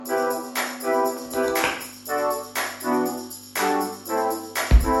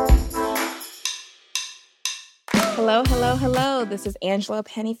Hello, hello. This is Angela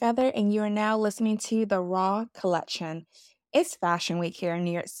Pennyfeather, and you are now listening to The Raw Collection. It's Fashion Week here in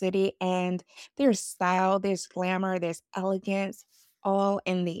New York City, and there's style, there's glamour, there's elegance, all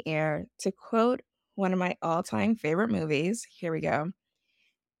in the air. To quote one of my all time favorite movies, here we go.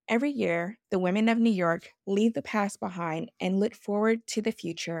 Every year, the women of New York leave the past behind and look forward to the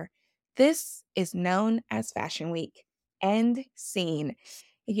future. This is known as Fashion Week. End scene.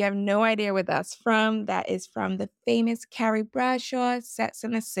 If you have no idea where that's from, that is from the famous Carrie Bradshaw Sets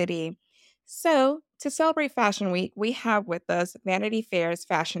in the City. So, to celebrate Fashion Week, we have with us Vanity Fair's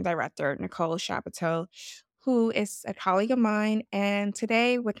fashion director, Nicole Chapoteau, who is a colleague of mine. And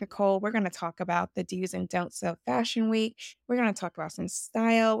today, with Nicole, we're going to talk about the do's and don'ts of Fashion Week. We're going to talk about some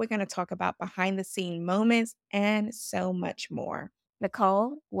style. We're going to talk about behind the scene moments and so much more.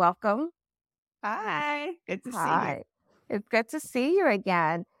 Nicole, welcome. Hi, good to see you. Hi. It's good to see you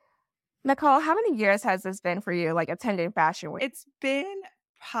again. Nicole, how many years has this been for you, like attending Fashion Week? It's been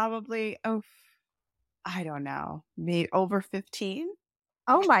probably, I don't know, maybe over 15.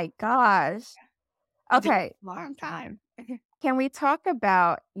 Oh my gosh. It's a Okay. long time. Can we talk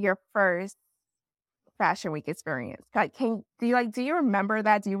about your first Fashion Week experience? Do you remember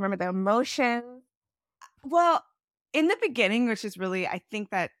that? Do you remember the emotions? Well, in the beginning, which is really, I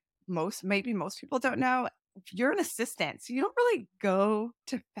think that maybe most people don't know, you're an assistant. So you don't really go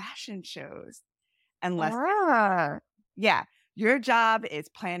to fashion shows unless, Ah, yeah, your job is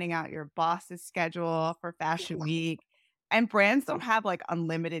planning out your boss's schedule for Fashion Week. And brands don't have like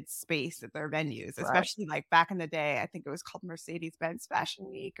unlimited space at their venues, right. especially like back in the day. I think it was called Mercedes-Benz Fashion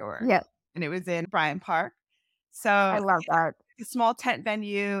Week Yeah, and it was in Bryant Park. I So love that. it's a small tent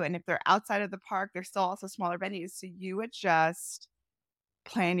venue. And if they're outside of the park, they're still also smaller venues. So you would just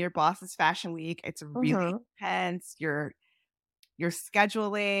plan your boss's Fashion Week. It's really Mhm. intense. You're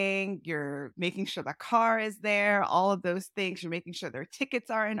scheduling, you're making sure the car is there, all of those things. You're making sure their tickets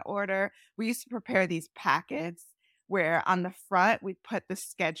are in order. We used to prepare these packets where on the front we put the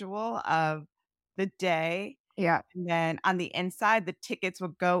schedule of the day, Yeah. and then on the inside the tickets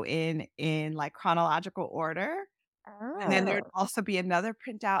would go in like chronological order. And then there'd Oh, also be another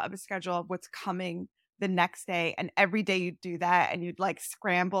printout of a schedule of what's coming the next day. And every day you'd do that and you'd like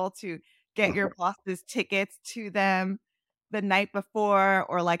scramble to get your boss's tickets to them the night before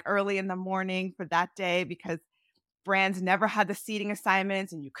or like early in the morning for that day because brands never had the seating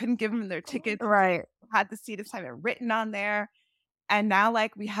assignments and you couldn't give them their tickets until right. you had the seat assignment written on there. And now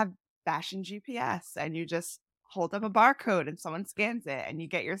like we have fashion GPS and you just hold up a barcode and someone scans it and you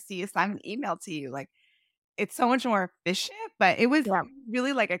get your seat assignment emailed to you. Like it's so much more efficient, but it was Yeah.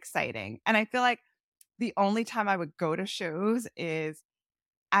 really, like, exciting, and I feel like the only time I would go to shows is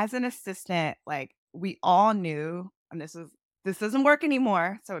as an assistant, like, we all knew and this doesn't work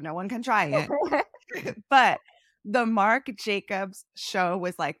anymore, so no one can try it, but the Marc Jacobs show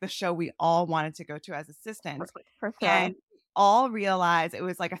was, like, the show we all wanted to go to as assistants, For sure. and all realized it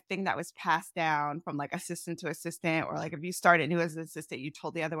was, like, a thing that was passed down from, like, assistant to assistant, or, like, if you started new as an assistant, you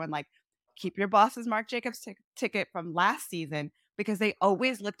told the other one, like, "Keep your boss's Marc Jacobs ticket from last season," because they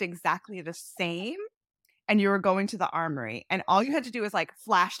always looked exactly the same, and you were going to the armory, and all you had to do was, like,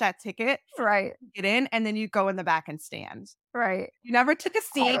 flash that ticket, Right. get in, and then you go in the back and stand. Right. You never took a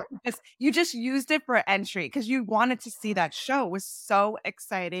seat, you just used it for entry because you wanted to see that show. It was so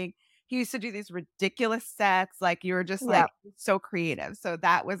exciting. He used to do these ridiculous sets, like, you were just, Yeah. like, so creative. So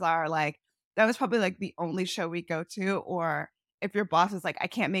that was our, like that was probably, like, the only show we go to, or if your boss was like, "I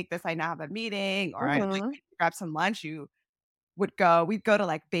can't make this, I now have a meeting," or I like, Mhm. grab some lunch, we'd go to,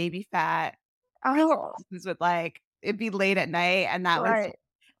 like, Baby Fat Oh, with, like it'd be late at night, and that was right.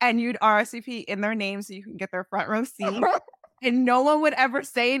 and you'd RSVP in their name so you can get their front row seat. And no one would ever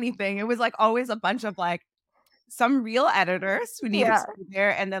say anything. It was, like, always a bunch of, like, some real editors who needed Yeah. to be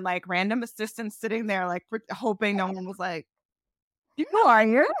there and then, like, random assistants sitting there, like, hoping no one was like, "Do you Who are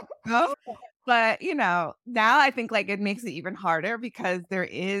you? know go?" But, now I think, like, it makes it even harder because there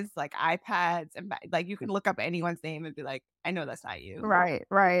is, like, iPads and like, you can look up anyone's name and be like, "I know that's not you." Right,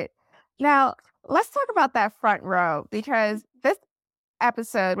 right. Now, let's talk about that front row because this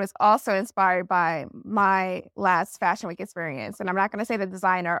episode was also inspired by my last Fashion Week experience. And I'm not going to say the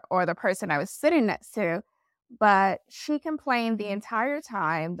designer or the person I was sitting next to, but she complained the entire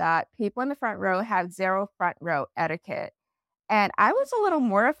time that people in the front row have zero front row etiquette. And I was a little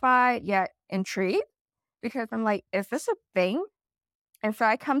mortified yet intrigued because I'm like, is this a thing? And so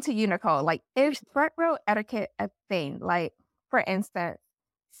I come to you, Nicole, like, is front row etiquette a thing? Like, for instance,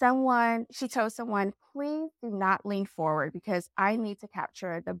 she told someone, please do not lean forward because I need to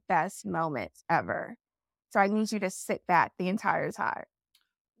capture the best moments ever. So I need you to sit back the entire time.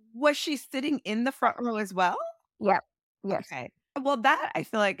 Was she sitting in the front row as well? Yep. Yes. Okay. Well, that I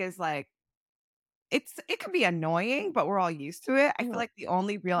feel like is like it can be annoying, but we're all used to it. I feel Mhm, like the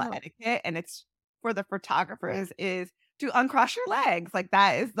only real mhm. etiquette, and it's for the photographers, is to uncross your legs. Like,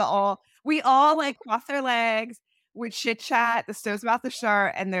 that is the all we all, like, cross our legs, we chit chat, the stove's about to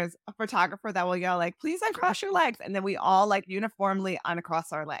start, and there's a photographer that will yell, like, "Please uncross your legs," and then we all, like, uniformly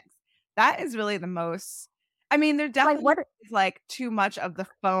uncross our legs. That is really the most I mean, there Like, definitely what is, like, too much of the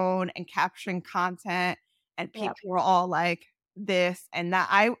phone and capturing content, and yeah, people are all like this and that.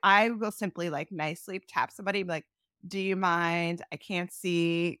 I will simply, like, nicely tap somebody, be like, "Do you mind? I can't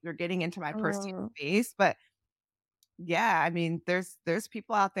see. You're getting into my personal mm, space." But yeah, I mean, there's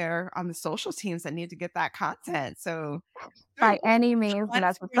people out there on the social teams that need to get that content. So there's by any the means ones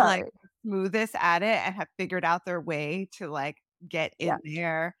who are, like, necessary. the smoothest at it and have figured out their way to, like, get Yeah, in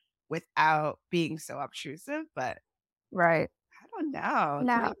there without being so obtrusive, but right. I don't know.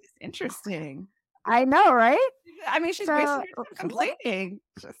 Now It's interesting. I know, right? I mean, she's wasting So, her time complaining.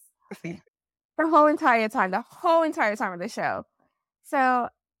 Just the whole entire time of the show. So,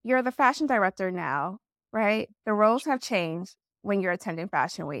 you're the fashion director now, right? The roles have changed when you're attending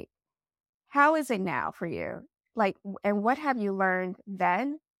Fashion Week. How is it now for you? Like, and what have you learned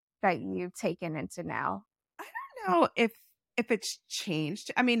then that you've taken into now? I don't know if it's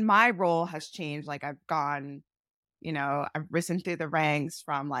changed. I mean, my role has changed. Like, I've risen through the ranks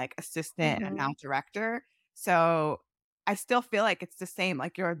from, like, assistant and Mhm. now director. So I still feel like it's the same.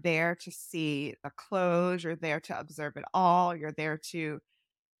 Like, you're there to see the clothes, you're there to observe it all, you're there to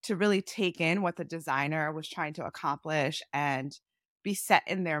really take in what the designer was trying to accomplish and be set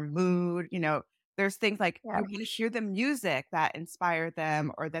in their mood. There's things like Yeah. you want to hear the music that inspired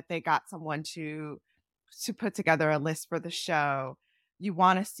them or that they got someone to put together a list for the show. You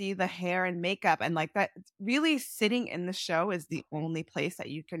want to see the hair and makeup and like that really sitting in the show is the only place that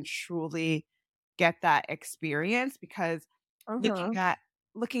you can truly get that experience because looking Mhm. at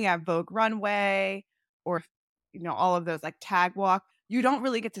looking at Vogue Runway or all of those like tag walk, you don't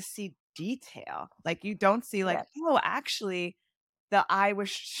really get to see detail. Like you don't see like, Yeah. oh, actually the eye was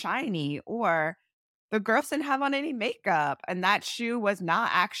shiny or the girls didn't have on any makeup and that shoe was not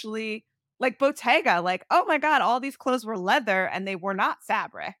actually like Bottega. Like, oh my God, all these clothes were leather and they were not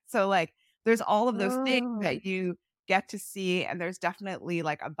fabric. So like there's all of those things Mm. that you get to see and there's definitely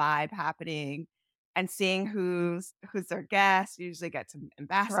like a vibe happening and seeing who's their guest. You usually get some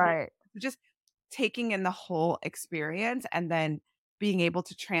ambassadors. Right. Just taking in the whole experience and then being able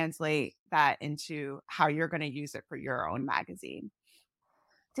to translate that into how you're gonna use it for your own magazine.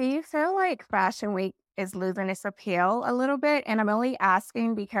 Do you feel like Fashion Week is losing its appeal a little bit? And I'm only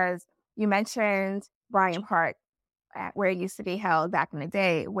asking because you mentioned Bryant Park, where it used to be held back in the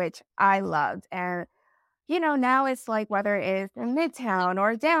day, which I loved. And, now it's like whether it's in Midtown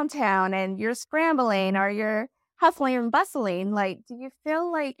or downtown and you're scrambling or you're hustling and bustling, like, do you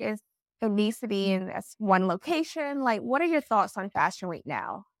feel like it needs to be in this one location? Like, what are your thoughts on Fashion Week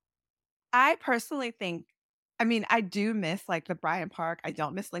now? I personally think I mean, I do miss, like, the Bryant Park. I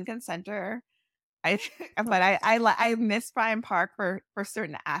don't miss Lincoln Center. I Mm, but I miss Bryant Park for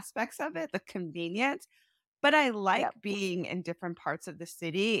certain aspects of it, the convenience, but I yep. like being in different parts of the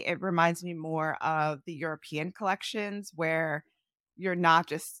city. It reminds me more of the European collections where you're not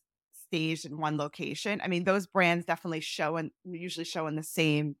just staged in one location. I mean, those brands definitely usually show in the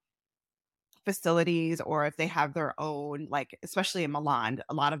same facilities or if they have their own, like, especially in Milan,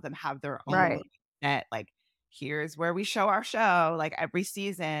 a lot of them have their own Right. little net, like, here's where we show our show, like, every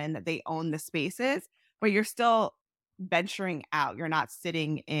season, they own the spaces, but you're still venturing out. You're not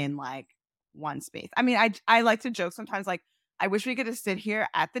sitting in, like, one space. I mean, I like to joke sometimes, like, I wish we could just sit here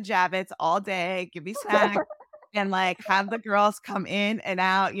at the Javits all day, give me snacks, and, like, have the girls come in and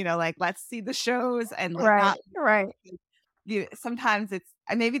out, like, let's see the shows and, like, Right. not Right. you sometimes it's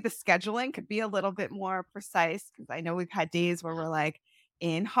and maybe the scheduling could be a little bit more precise because I know we've had days where we're, like,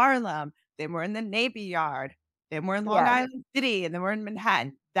 in Harlem, then we're in the Navy Yard, then we're in Long Yes. Island City, and then we're in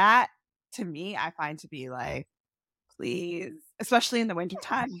Manhattan. That, to me, I find to be like, "Please," especially in the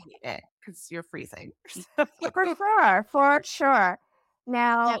wintertime, I hate it because 'cause you're freezing. For sure, for sure.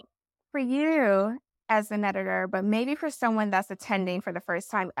 Now, for you as an editor, but maybe for someone that's attending for the first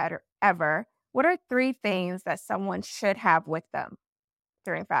time ever, what are 3 things that someone should have with them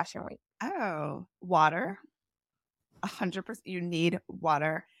during Fashion Week? Oh, water, 100%, you need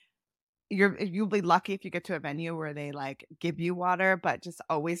water. You'll be lucky if you get to a venue where they, like, give you water, but just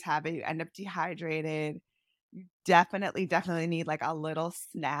always have it, you end up dehydrated. You definitely need, like, a little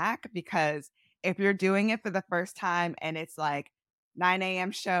snack because if you're doing it for the first time and it's, like, 9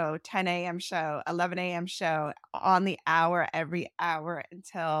 a.m. show, 10 a.m. show, 11 a.m. show, on the hour every hour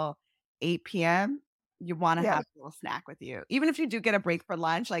until 8 p.m., you wanna Yeah. have a little snack with you. Even if you do get a break for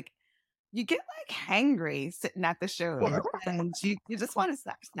lunch, like, you get, like, hangry sitting at the shows, and you just want a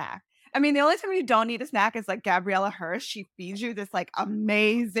snack. I mean, the only time you don't need a snack is, like, Gabriella Hirsch, she feeds you this, like,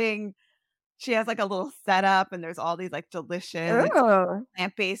 amazing she has, like, a little setup, and there's all these, like, delicious Ooh,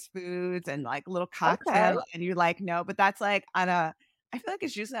 plant-based foods and, like, little okay, cocktail, and you're like, "No," but that's, like, on a I feel like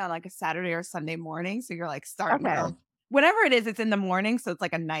it's usually on, like, a Saturday or Sunday morning, so you're, like, starting okay, off whatever it is, it's in the morning, so it's,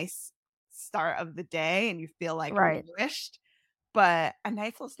 like, a nice start of the day, and you feel, like, right. nourished, but a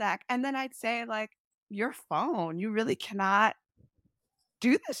nice little snack, and then I'd say, like, your phone, you really cannot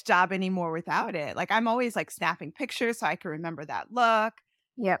do this job anymore without it. Like, I'm always, like, snapping pictures so I can remember that look.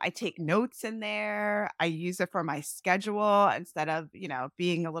 Yep, I take notes in there. I use it for my schedule instead of,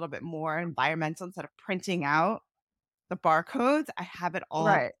 being a little bit more environmental instead of printing out the barcodes. I have it all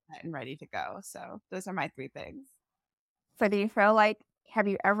right. set and ready to go. So those are my 3 things. So do you feel like have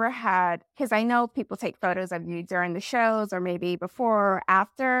you ever had? Because I know people take photos of you during the shows or maybe before or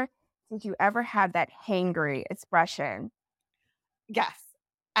after. Did you ever have that hangry expression? Yes,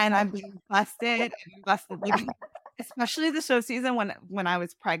 and I'm being busted and busted, like, especially the show season when I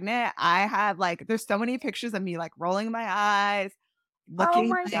was pregnant, I had, like there's so many pictures of me, like, rolling my eyes, Oh looking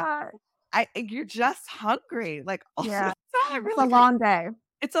my like god. you're just hungry, like, all the Yeah. time, It's you're a like, long day.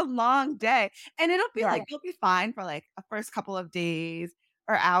 it's a long day, and it'll be Yeah. like you'll be fine for, like, a first couple of days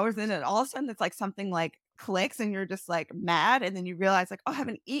or hours, and then all of a sudden, it's like something, like, clicks, and you're just, like, mad, and then you realize, like, "Oh, I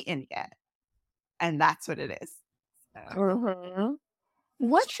haven't eaten yet," and that's what it is. So, Mhm.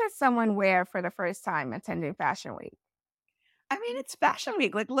 What should someone wear for the first time attending Fashion Week? I mean, it's fashion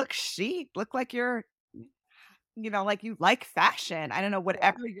week, like, look chic, look like you're like you like fashion. I don't know,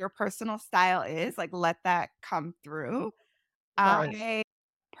 Yeah. whatever your personal style is, like, let that come through. Right. I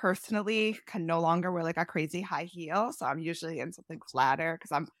personally can no longer wear, like, a crazy high heel, so I'm usually in something flatter because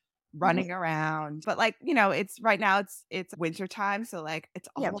 'cause I'm Mhm. running around, but, like, it's right now it's wintertime, so, like, it's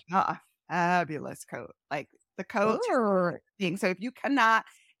Yeah. all about a fabulous coat, like, the coat Ooh. thing, so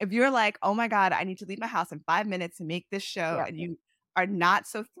if you're like, "Oh my god, I need to leave my house in 5 minutes to make this show," Yep. and you are not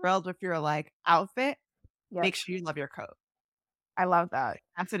so thrilled with your, like, outfit, Yep. make sure you love your coat. I love that.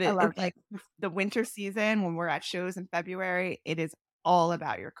 That's what I love it's like the winter season when we're at shows in February, it is all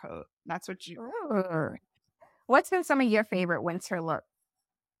about your coat. That's what you Ooh. What's been some of your favorite winter look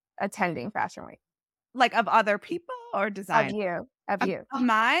attending Fashion Week? like, of other people or Of design? you. Of you. Of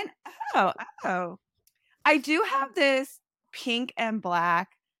mine? Oh, oh. I do have this pink and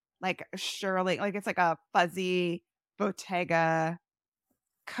black, like, Shirley like, it's like a fuzzy Bottega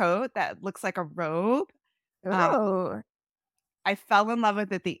coat that looks like a robe. Um, Ooh. I fell in love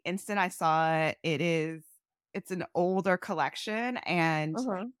with it the instant I saw it. It's an older collection, and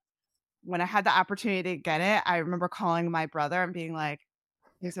Mhm. when I had the opportunity to get it, I remember calling my brother and being like,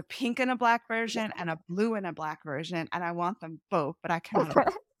 "There's a pink and a black version and a blue and a black version, and I want them both, but I cannot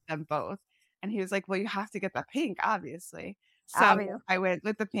afford them both." And he was like, "Well, you have to get the pink, obviously." So Obvious. I went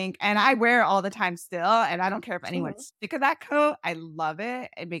with the pink, and I wear it all the time still, and I don't care if Mhm. anyone's sick of that coat. I love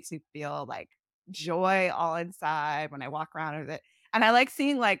it. It makes me feel like joy all inside when I walk around with it. And I like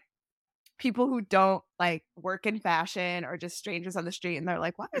seeing like people who don't, like, work in fashion or just strangers on the street, and they're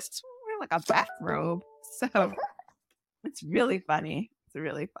like, "Why is this woman wearing, like, a bathrobe?" So, it's really funny. It's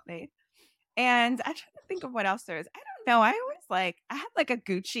really funny. And I'm trying to think of what else there is. I don't know, I had, like, a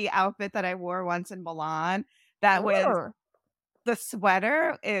Gucci outfit that I wore once in Milan that was Ooh. the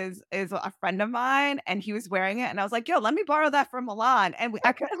sweater is a friend of mine, and he was wearing it, and I was like, "Yo, let me borrow that from Milan," and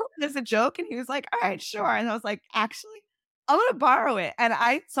I kinda took it as a joke, and he was like, "Alright, sure," and I was like, "Actually, I wanna borrow it," and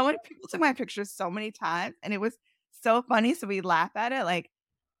I so many people took my pictures so many times, and it was so funny, so we laugh at it, like,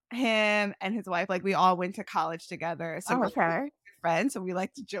 him and his wife, like, we all went to college together, so Oh, we're really okay. good friends, so we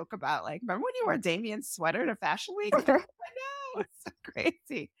like to joke about, like, "Remember when you wore Damien's sweater to Fashion Week?" I'm like, "I know, it's so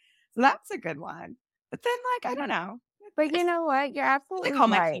crazy." So that's a good one. But then, like, I don't know. But you It's know what? You're what they absolutely call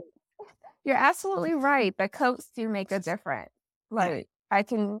my right. feet. You're absolutely right. The coats do make a difference. Yeah. Like, I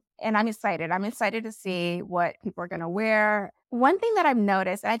can and I'm excited. I'm excited to see what people are gonna wear. One thing that I've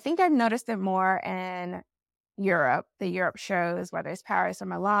noticed, I think I've noticed it more in Europe, the Europe shows, whether it's Paris or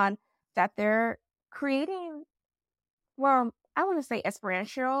Milan, that they're creating well, I wouldn't say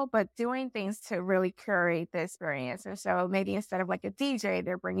experiential, but doing things to really curate the experience. And so maybe instead of like a DJ,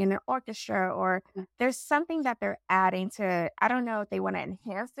 they're bringing an orchestra or there's something that they're adding to, I don't know if they want to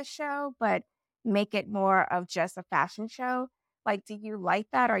enhance the show, but make it more of just a fashion show. Like, do you like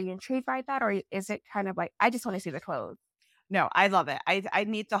that? Are you intrigued by that? Or is it kind of like, I just want to see the clothes? No, I love it. I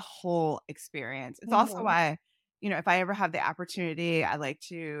need the whole experience. It's also Mhm. why, if I ever have the opportunity, I like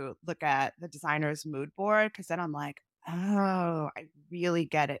to look at the designer's mood board because then I'm like, "Oh, I really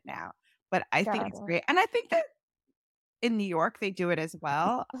get it now." but I think Got it's it. great, and I think that in New York, they do it as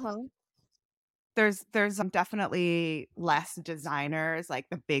well. Uh-huh. There's definitely less designers, like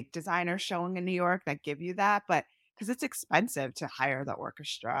the big designers showing in New York that give you that, but because it's expensive to hire the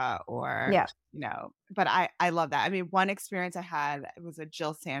orchestra or, Yeah. but I love that. I mean, one experience I had, it was a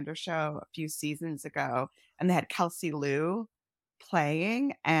Jill Sanders show a few seasons ago, and they had Kelsey Lu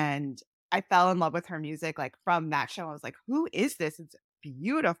playing, and I fell in love with her music, like, from that show. I was like, "Who is this? It's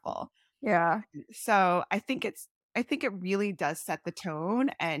beautiful." Yeah. So, I think it really does set the tone,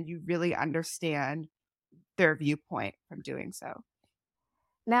 and you really understand their viewpoint from doing so.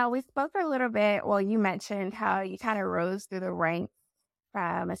 Now we spoke a little bit, well, you mentioned how you kind of rose through the ranks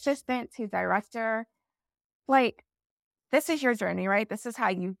from assistant to director. Like, this is your journey, right? This is how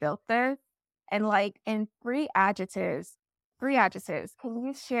you built this. And like in three adjectives, can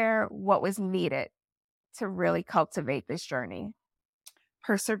you share what was needed to really cultivate this journey?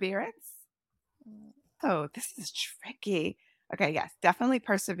 Perseverance? Oh, this is tricky. Okay, yes, definitely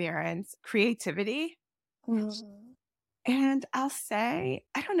perseverance, creativity, Mhm. and I'll say,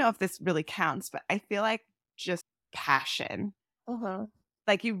 I don't know if this really counts, but I feel like just passion. Uh-huh.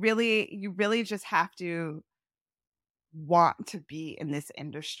 Like, you really just have to want to be in this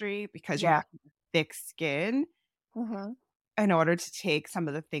industry because you Yeah. have thick skin Uh-huh. in order to take some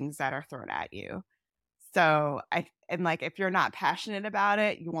of the things that are thrown at you. So, like, if you're not passionate about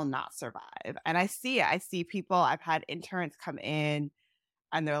it, you will not survive, and I see it. I see people, I've had interns come in,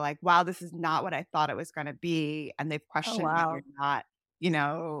 and they're like, "Wow, this is not what I thought it was gonna be," and they've Oh, questioned whether or wow. not, you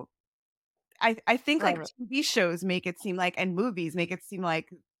know I think, like, Right. TV shows make it seem like, and movies make it seem like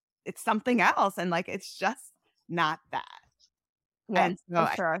it's something else, and, like, it's just not that, Yes, and so for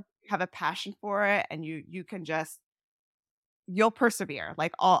I sure. have a passion for it, and you can just you'll persevere,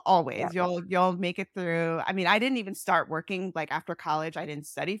 like, always. Yeah. You'll make it through. I mean, I didn't even start working, like, after college. I didn't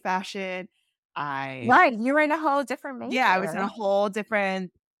study fashion. I Right. You're in a whole different Yeah, I was in major. a whole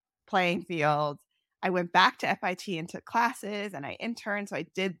different playing field. I went back to FIT and took classes, and I interned, so I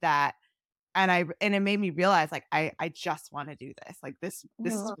did that, and it made me realize, like, I just wanna do this. Like, this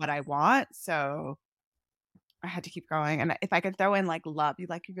is Mhm. what I want, so I had to keep going, and if I could throw in, like, love, you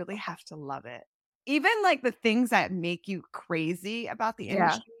really have to love it. Even, like, the things that make you crazy about the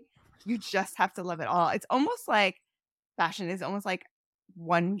Yeah. industry, you just have to love it all. It's almost like fashion is almost like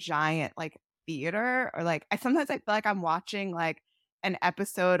one giant, like, theater, or, like, I feel like I'm watching, like, an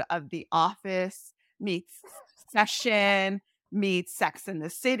episode of The Office meets Succession, meets Sex and the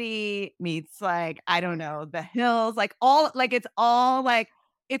City, meets, like, I don't know, The Hills, like, it's all, like,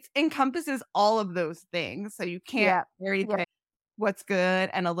 it encompasses all of those things, so you can't Yeah. cherry Yeah. pick what's good,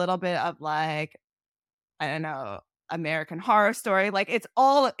 and a little bit of, like, I don't know, American Horror Story, like, it's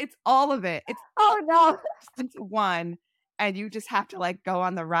all of it. It's all Oh, no. into one, and you just have to, like, go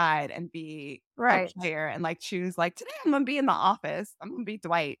on the ride and be a Right. player and, like, choose, like, "Today I'm gonna be in the office. I'm gonna be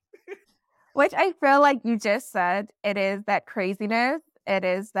Dwight." Which I feel like you just said, it is that craziness. It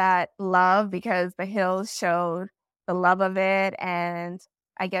is that love because the hills showed the love of it and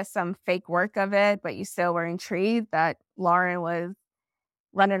I guess some fake work of it, but you still were intrigued that Lauren was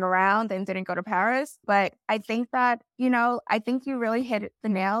running around and didn't go to Paris. But I think that, I think you really hit the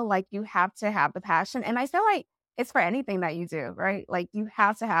nail. Like you have to have the passion. And I feel like it's for anything that you do, right? Like you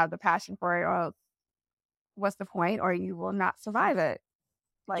have to have the passion for it, or else what's the point? Or you will not survive it.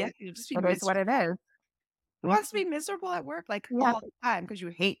 Yeah, Like you'll just be it is what miserable. it is. Who wants to be miserable at work, like, Yeah. all the time because you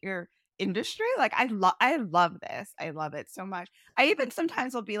hate your industry? Like, I love this. I love it so much. I even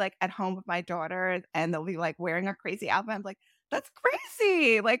sometimes will be, like, at home with my daughter, and they'll be, like, wearing a crazy outfit. I'm like, "That's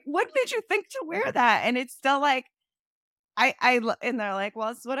crazy. Like, what made you think to wear that?" And it's still, like, and they're like, "Well,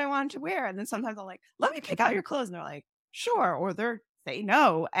 this is what I wanted to wear." And then sometimes I'm like, "Let me pick out your clothes." And they're like, "Sure," or they're say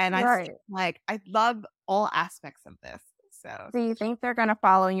no. And Right. like, I love all aspects of this. So, Do you think they're gonna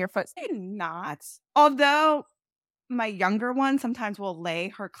follow in your footsteps? probably not. Although my younger one sometimes will lay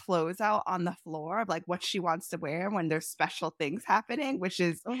her clothes out on the floor of, like, what she wants to wear when there's special things happening, which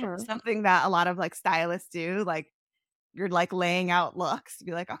is Mhm. something that a lot of, like, stylists do, like, you're, like, laying out looks,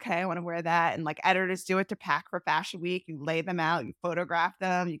 you're like, "Okay, I wanna wear that," and, like, editors do it to pack for Fashion Week, you lay them out, you photograph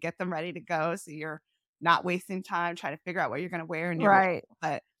them, you get them ready to go, so you're not wasting time trying to figure out what you're gonna wear in your wedding, Right.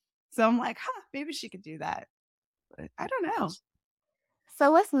 but so I'm like, "Huh, maybe she could do that," but I don't know.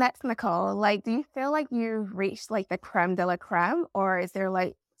 So what's next, Nicole? Like, do you feel like you've reached like the creme de la creme, or is there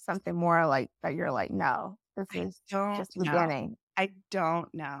like something more like that you're like, no, this I is don't just know. beginning? I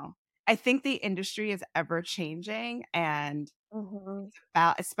don't know. I think the industry is ever changing, and Mhm.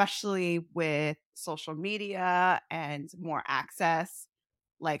 about especially with social media and more access,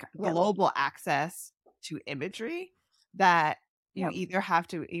 like Yep. global access to imagery, that you Yep. either have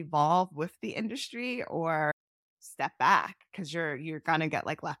to evolve with the industry or step back because you're gonna get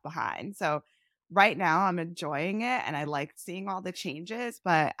like left behind. So right now I'm enjoying it and I like seeing all the changes,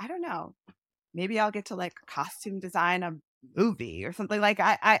 but I don't know. Maybe I'll get to like costume design a movie or something like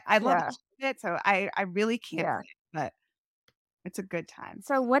I love Yeah. it. So I really can't Yeah. say it, but it's a good time.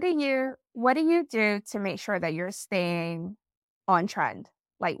 So what do you do to make sure that you're staying on trend?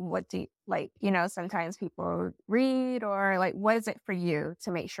 Like what do you, like, sometimes people read or like what is it for you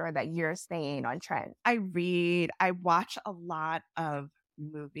to make sure that you're staying on trend? I read, I watch a lot of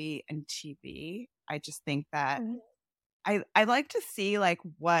movie and TV. I just think that Mhm. I like to see, like,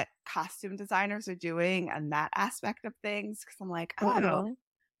 what costume designers are doing and that aspect of things because 'cause I'm like, "Oh," Mhm.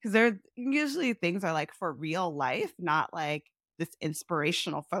 'cause they're usually things are, like, for real life, not, like, this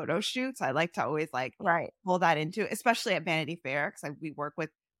inspirational photo shoots. I like to always, like, Right. pull that into especially at Vanity Fair 'cause we work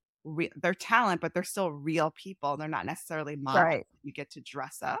with they're talent, but they're still real people. They're not necessarily models. Right. You get to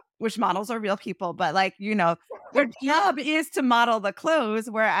dress up, which models are real people, but, like, their job is to model the clothes,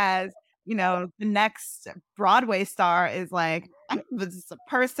 whereas the next Broadway star is like, "This is a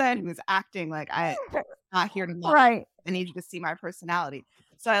person who's acting like I not here to model. Right. I need you to see my personality."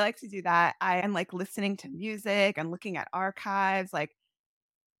 So I like to do that. I am, like, listening to music and looking at archives, like,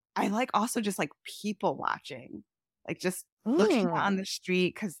 I like also just, like, people watching, like, just looking out on Mm. the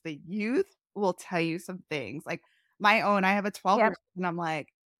street because the youth will tell you some things, like, my own I have a 12-year-old Yep. and I'm like,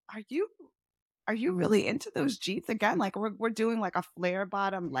 "Are you really into those jeans again? Like, we're doing, like, a flare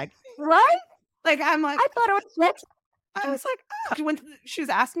bottom leg thing Right? again?" Like, I'm like I thought it was next. I was like, "Oh," she was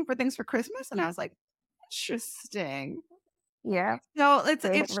asking for things for Christmas, and I was like, "Interesting." Yeah. So, it's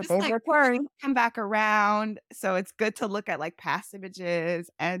just, They've like, returned. come back around, so it's good to look at, like, past images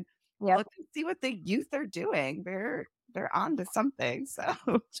and Yep. look and see what the youth are doing. They're onto something, so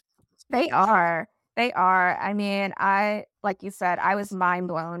They are. They are. I mean, I like you said, I was mind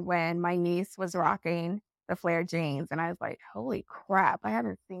blown when my niece was rocking the flare jeans, and I was like, "Holy crap! I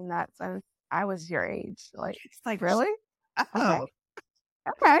haven't seen that since I was your age." Like, it's like, really? Okay, "Oh,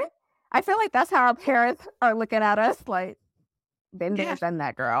 okay. I feel like that's how our parents are looking at us. Like, been there, yeah, done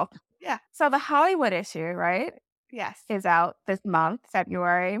that, girl. yeah, So the Hollywood issue, right, yes." is out this month,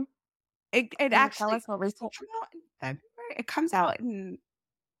 February. It Can you tell actually us what we? does it come out in February? It comes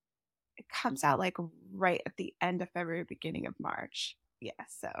out, like, right at the end of February, beginning of March. Yeah,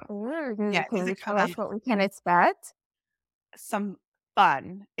 so yeah, Can does you it tell come out us what we can expect? some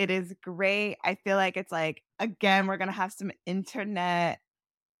fun. It is great. I feel like it's like, again, we're gonna have some internet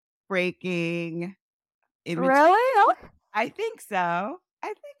breaking image Really? Oh, I think so. I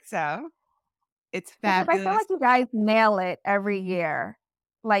think so. It's because I feel fabulous. like you guys nail it every year.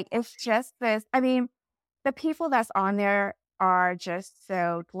 Like, it's just this I mean, the people that's on there are just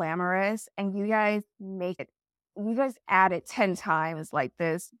so glamorous, and you guys add it 10 times, like,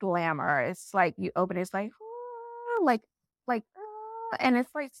 this glamour. It's like you open it, it's like, "Ooh," and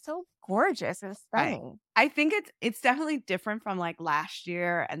it's, like, so gorgeous and Right. stunning. I think it's definitely different from, like, last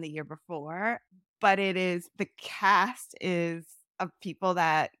year and the year before, but it is the cast is of people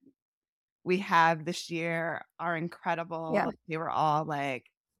that we have this year are incredible. Yeah. Like, they were all, like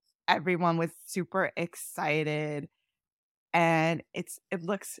everyone was super excited, and it's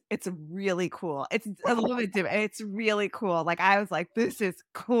really cool. It's a little bit different. It's really cool. Like, I was like, "This is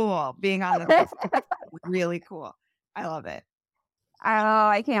cool." Being on this really cool. I love it. Oh,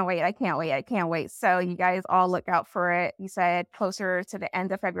 I can't wait, I can't wait, I can't wait. So you guys all look out for it. You said closer to the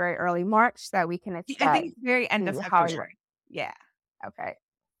end of February, early March that we can I expect think it's very end of the Hollywood. February. Yeah. Okay.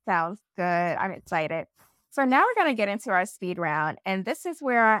 Sounds good. I'm excited. So now we're going to get into our speed round. And this is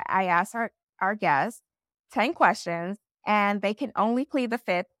where I ask our guests 10 questions and they can only plead the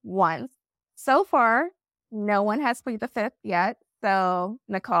fifth once. So far, no one has plead the fifth yet. So,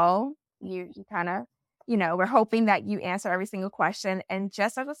 Nicole, you kind of, we're hoping that you answer every single question. And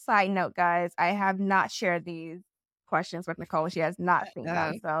just as a side note, guys, I have not shared these questions with Nicole. She has not seen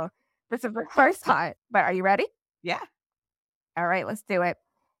them. Uh, So, this is the first time. But are you ready? yeah. All right, let's do it.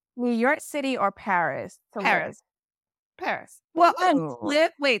 New York City or Paris to live? Paris. Paris. Well, and to Ooh.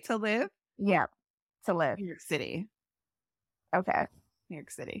 live wait, to live? Yeah, to live. New York City. Okay. New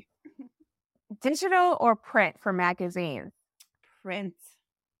York City. Digital or print for magazines? Print.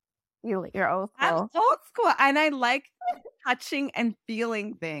 You're old I'm school. old school, and I like touching and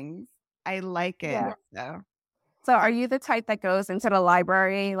feeling things. I like it, Yeah. so So are you the type that goes into the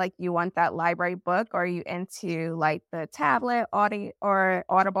library, like you want that library book, or are you into like the tablet,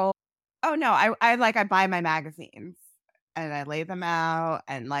 Audible? Oh, no, I buy my magazines. and I lay them out,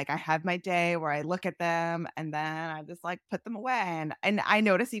 and, like, I have my day where I look at them, and then I just, like, put them away, and I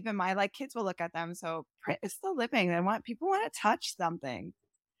notice even my, like, kids will look at them, so print is still living. They want people wanna touch something.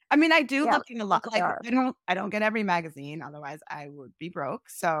 I mean, I do Yeah, look in a lot like like, art. I don't get every magazine, otherwise I would be broke,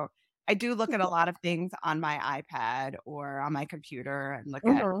 so I do look at a lot of things on my iPad or on my computer and look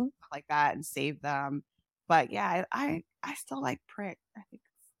at Mhm. stuff like that and save them. But yeah, I still like print. I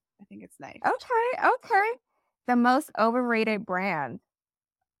think it's nice. Okay, okay. The most overrated brand.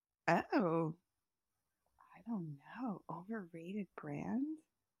 Oh, I don't know. Overrated brand?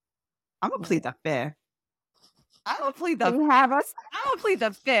 Imma plead Yeah. the 5th. Imma plead the Can you have us? Imma plead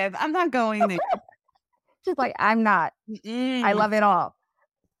the 5th. I'm not going there. She's like, "I'm not. I Mm-mm. love it all."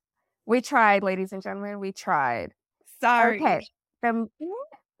 We tried, ladies and gentlemen, we tried. Okay. Sorry. The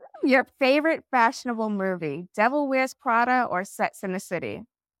your favorite fashionable movie, Devil Wears Prada or Sex in the City?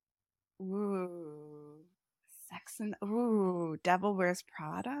 Ooh. Devil Wears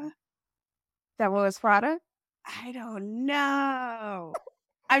Prada? Devil Wears Prada? I don't know.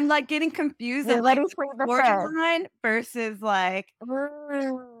 I'm, like, getting confused of, You're like, letting the free the fed. storyline versus, like,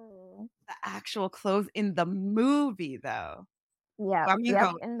 Mm. the actual clothes in the movie, though. Yep, So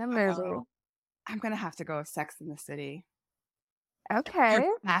yep, in the movie. I'm gonna have to go with Sex in the City. Your Okay.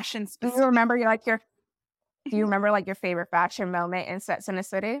 fashion Do you specific. remember do you remember, like, your favorite fashion moment in Sex in the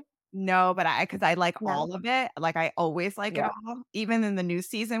City? No, but because I like No? all of it, like, I always like it Yeah. all, even in the new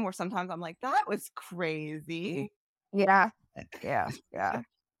season where sometimes I'm like, "That was crazy." Yeah. Yeah, yeah.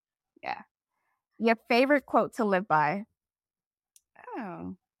 Yeah. Your favorite quote to live by?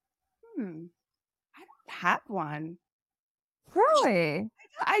 Oh, hmm, I don't have one. Really?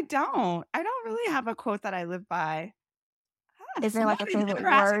 I don't really have a quote that I live by. Is there, Now like, a that you favorite never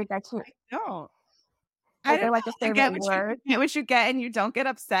asked me, word that you I don't. I is don't there, like, a know, I favorite get what word? you get and you don't get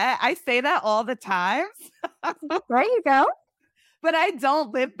upset. I say that all the time, There you go. but I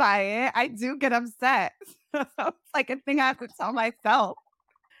don't live by it. I do get upset. It's like a thing I have to tell myself.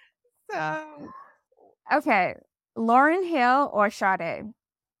 So, Okay. Lauryn Hill or Sade?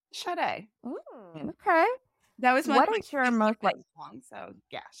 Sade. Okay. That was one of What my is your sister most, like thing song, so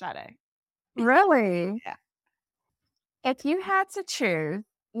yeah, Sade. really? Yeah. If you had to choose,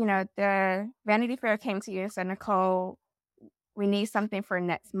 the Vanity Fair came to you and said, "Nicole, we need something for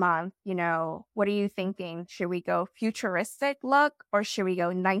next month, what are you thinking? Should we go futuristic look or should we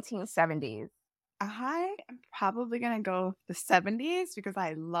go 1970s?" I am probably gonna go the '70s because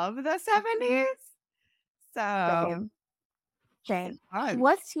I love the '70s. So, Same, same. fun.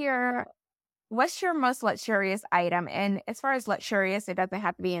 What's your most luxurious item? And as far as luxurious, it doesn't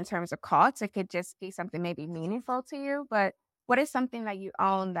have to be in terms of cost. It could just be something maybe meaningful to you. But what is something that you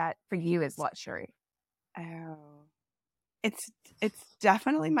own that for you is luxury? Oh. It's it's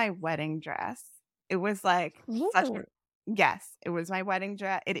definitely my wedding dress. It was, like, such a Ooh. yes, it was my wedding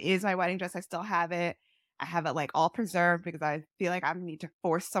dress. It is my wedding dress, I still have it. I have it, like, all preserved because I feel like I need to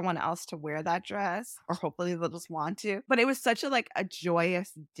force someone else to wear that dress, or hopefully they'll just want to. But it was such a, like, a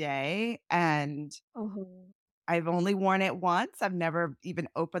joyous day, and Mhm. I've only worn it once. I've never even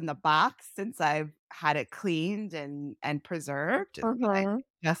opened the box since I've had it cleaned and preserved, but I Mhm.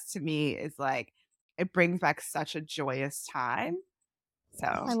 just to me is, like, it brings back such a joyous time.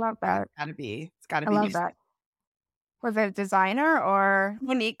 So, I love yeah, that. it's gotta I be love that. Was it a designer or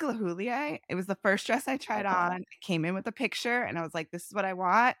Monique Lhuillier. It was the first dress I tried okay. on. I came in with a picture, and I was like, "This is what I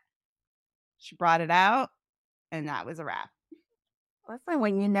want." She brought it out, and that was a wrap. Listen,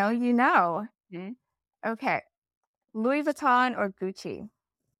 when you know, you know. Mhm. Okay. Louis Vuitton or Gucci?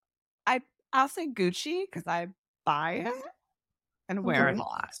 I I'll say Gucci because I buy it and wear it a Mhm.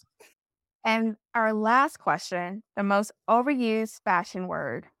 lot. And our last question, the most overused fashion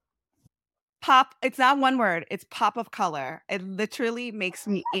word. Pop it's not one word, it's pop of color. It literally makes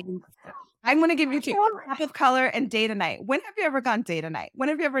me in I'm gonna give you 2. Pop of color and day to night. When have you ever gone day to night? When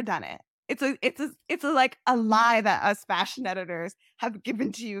have you ever done it? It's a, like, a lie that us fashion editors have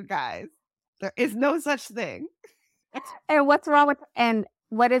given to you guys. There is no such thing. And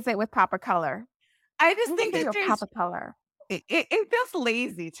what is it with pop of color? I just Let me think give that you a pop there's of color. it feels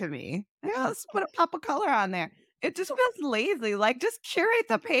lazy to me. Let's put a pop of color on there. It just feels lazy, like, just curate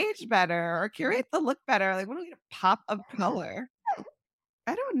the page better or curate the look better, like, we don't need a pop of color.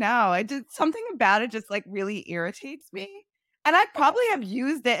 I don't know, I just something about it just, like, really irritates me, and I probably have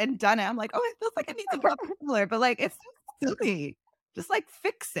used it and done it. I'm like, "Oh, it feels like it needs a pop of color," but, like, it's so silly. Just, like,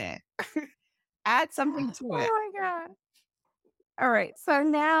 fix it. Add something to it. Oh my god. All right. So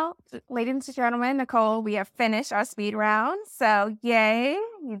now, ladies and gentlemen, Nicole, we have finished our speed round. So yay.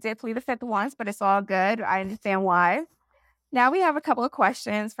 You did plead the fifth once, but it's all good. I understand why. Now we have a couple of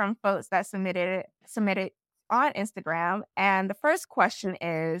questions from folks that submitted on Instagram. And the first question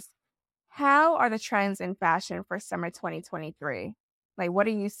is, how are the trends in fashion for summer 2023? Like, what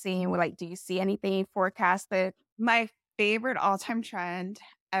are you seeing? Like, do you see anything forecasted? My favorite all-time trend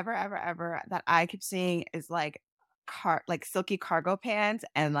ever, ever, ever that I keep seeing is like silky cargo pants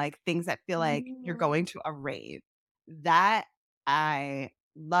and like things that feel like you're Mm. going to a rave. That I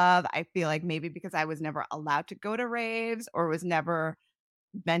love. I feel like maybe because I was never allowed to go to raves or was never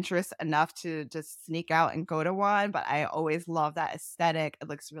venturous enough to just sneak out and go to one, but I always love that aesthetic. It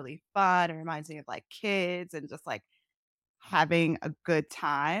looks really fun. It reminds me of like kids and just like having a good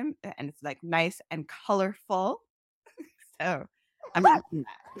time, and it's like nice and colorful. So I'm into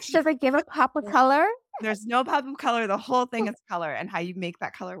that. Does it give a pop of color? There's no pop of color. The whole thing is color and how you make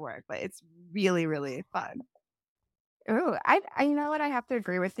that color work, but it's really, really fun. Ooh, I you know what? I have to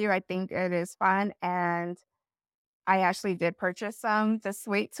agree with you. I think it is fun, and I actually did purchase some this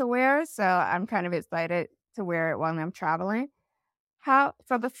week to wear, so I'm kind of excited to wear it while I'm traveling. How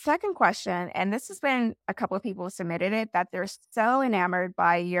so the second question, and this has been a couple of people submitted it, that they're so enamored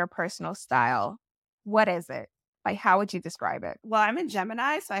by your personal style. What is it? Like, how would you describe it? Well, I'm a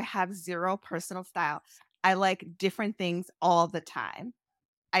Gemini, so I have 0 personal style. I like different things all the time.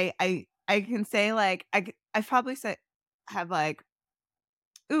 I can say, like, I probably say have, like,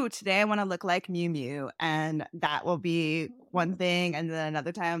 "Ooh, today I wanna look like Miu Miu," and that will be one thing, and then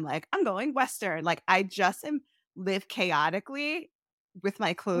another time, I'm like, "I'm going Western." Like, I just live chaotically with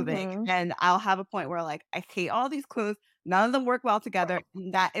my clothing, Mhm. and I'll have a point where, like, I hate all these clothes, none of them work well together,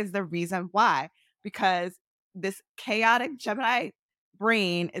 and that is the reason why, because this chaotic Gemini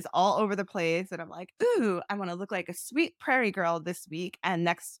brain is all over the place, and I'm like, "Ooh, I wanna look like a sweet prairie girl this week, and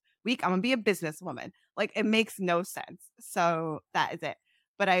next week, I'm gonna be a businesswoman." Like, it makes no sense, so that is it.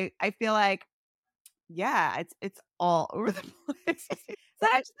 But I feel like, yeah, it's all over the place. So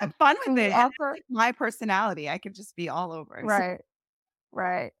I just have fun Do with you it, and that's offer like my personality, I could just be all over. So right,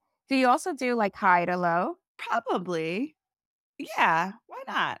 right. Do you also do, like, high to low? probably, yeah, why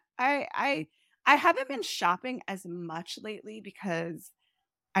not? I haven't been shopping as much lately because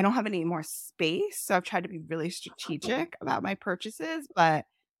I don't have any more space, so I've tried to be really strategic about my purchases, but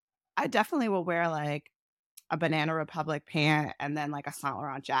I definitely will wear, like, a Banana Republic pant and then, like, a Saint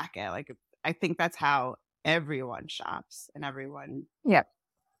Laurent jacket, like, I think that's how everyone shops and everyone Yep.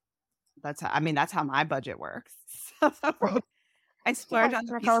 that's how my budget works. So, I splurge Like on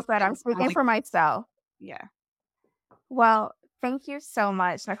the Nicole pieces said, that I'm I speaking like. for myself. Yeah. Well, thank you so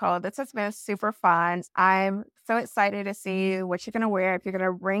much, Nicole. This has been super fun. I'm so excited to see what you're gonna wear, if you're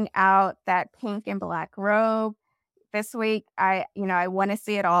gonna bring out that pink and black robe. This week, I wanna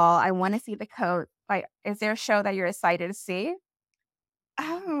see it all. I wanna see the coat. Like, is there a show that you're excited to see?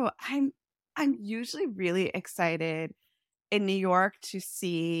 Oh, I'm usually really excited in New York to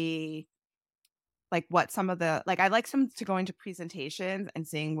see, like, what some of the like, I like some to go into presentations and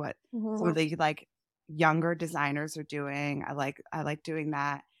seeing what some of Mhm. the, like, younger designers are doing. I like doing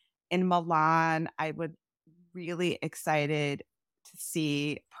that. In Milan, I would really excited to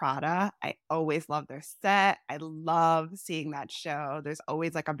see Prada. I always love their set. I love seeing that show. There's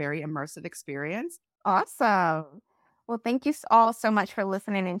always, like, a very immersive experience. Awesome. Well, thank you all so much for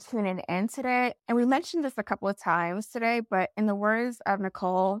listening and tuning in today. And we mentioned this a couple of times today, but in the words of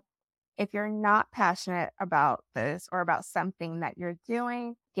Nicole, if you're not passionate about this or about something that you're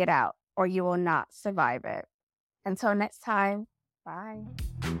doing, get out or you will not survive it. Until next time, bye.